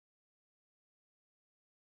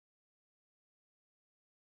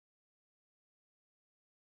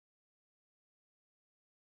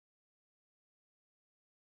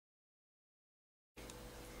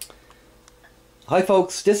Hi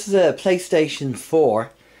folks, this is a PlayStation 4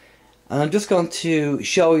 and I'm just going to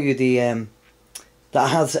show you the that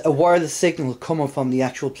has a wireless signal coming from the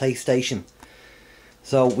actual PlayStation.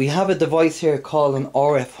 So we have a device here called an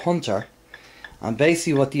RF Hunter, and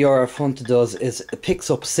basically what the RF Hunter does is it picks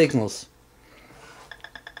up signals.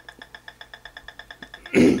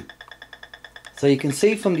 So you can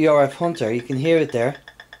see from the RF Hunter, you can hear it there,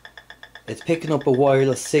 it's picking up a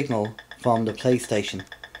wireless signal from the PlayStation.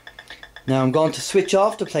 Now I'm going to switch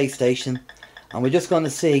off the PlayStation and we're just going to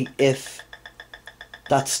see if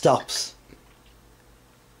that stops.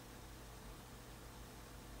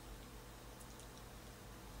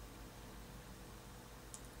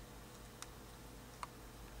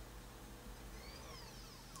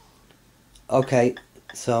 Okay,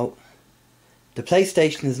 so the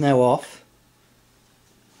PlayStation is now off.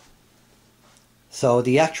 So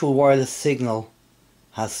the actual wireless signal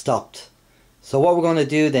has stopped. So what we're going to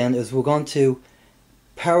do then is we're going to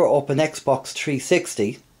power up an Xbox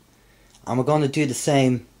 360 and we're going to do the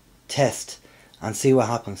same test and see what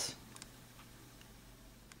happens.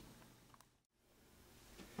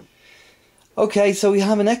 Okay, so we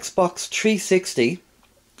have an Xbox 360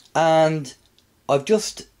 and I've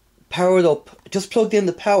just powered up, just plugged in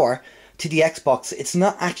the power to the Xbox. It's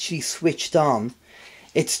not actually switched on,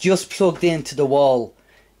 it's just plugged into the wall.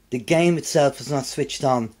 The game itself is not switched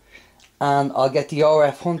on. And I'll get the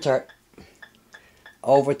RF Hunter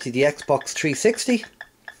over to the Xbox 360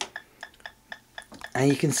 and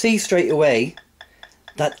you can see straight away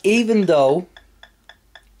that even though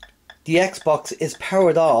the Xbox is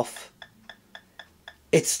powered off,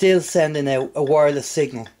 it's still sending out a wireless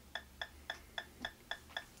signal.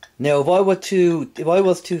 Now if I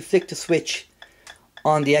was to flick the switch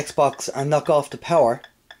on the Xbox and knock off the power,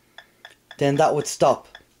 then that would stop.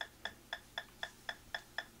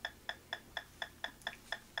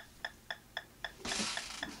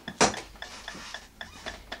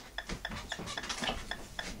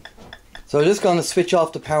 So we're just going to switch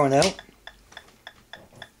off the power now.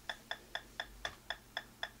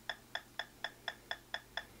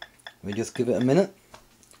 We just give it a minute.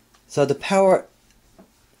 So the power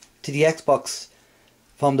to the Xbox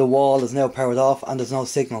from the wall is now powered off and there's no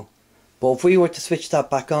signal. But if we were to switch that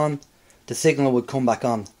back on, the signal would come back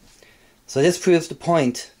on. So this proves the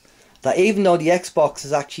point that even though the Xbox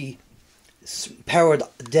is actually powered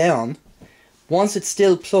down, once it's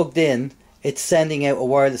still plugged in, it's sending out a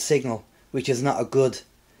wireless signal, which is not a good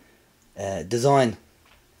design.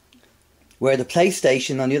 Where the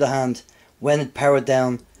PlayStation, on the other hand, when it powered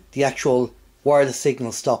down, the actual wireless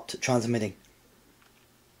signal stopped transmitting.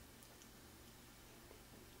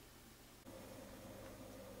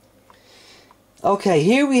 Okay,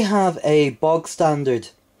 here we have a bog standard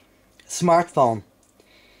smartphone,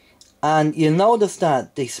 and you'll notice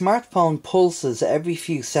that the smartphone pulses every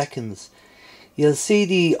few seconds. You'll see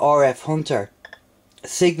the RF Hunter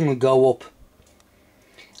signal go up,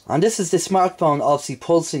 and this is the smartphone obviously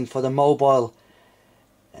pulsing for the mobile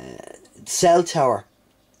cell tower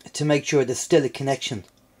to make sure there's still a connection.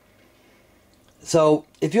 So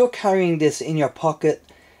if you're carrying this in your pocket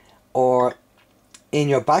or in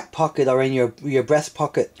your back pocket or in your breast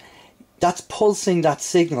pocket, that's pulsing that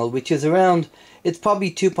signal, which is around, it's probably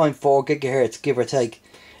 2.4 gigahertz give or take,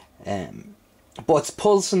 but it's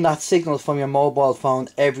pulsing that signal from your mobile phone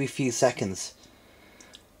every few seconds.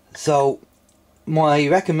 So my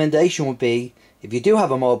recommendation would be, if you do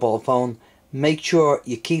have a mobile phone, make sure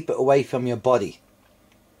you keep it away from your body,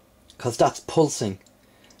 because that's pulsing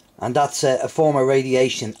and that's a form of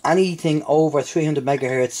radiation. Anything over 300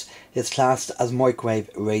 megahertz is classed as microwave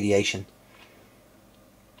radiation.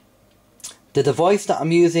 The device that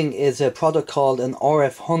I'm using is a product called an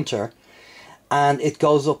RF Hunter, and it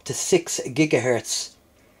goes up to 6 gigahertz.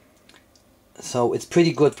 So it's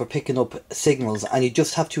pretty good for picking up signals, and you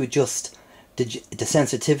just have to adjust the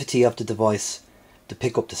sensitivity of the device to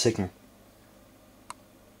pick up the signal.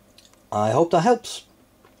 I hope that helps.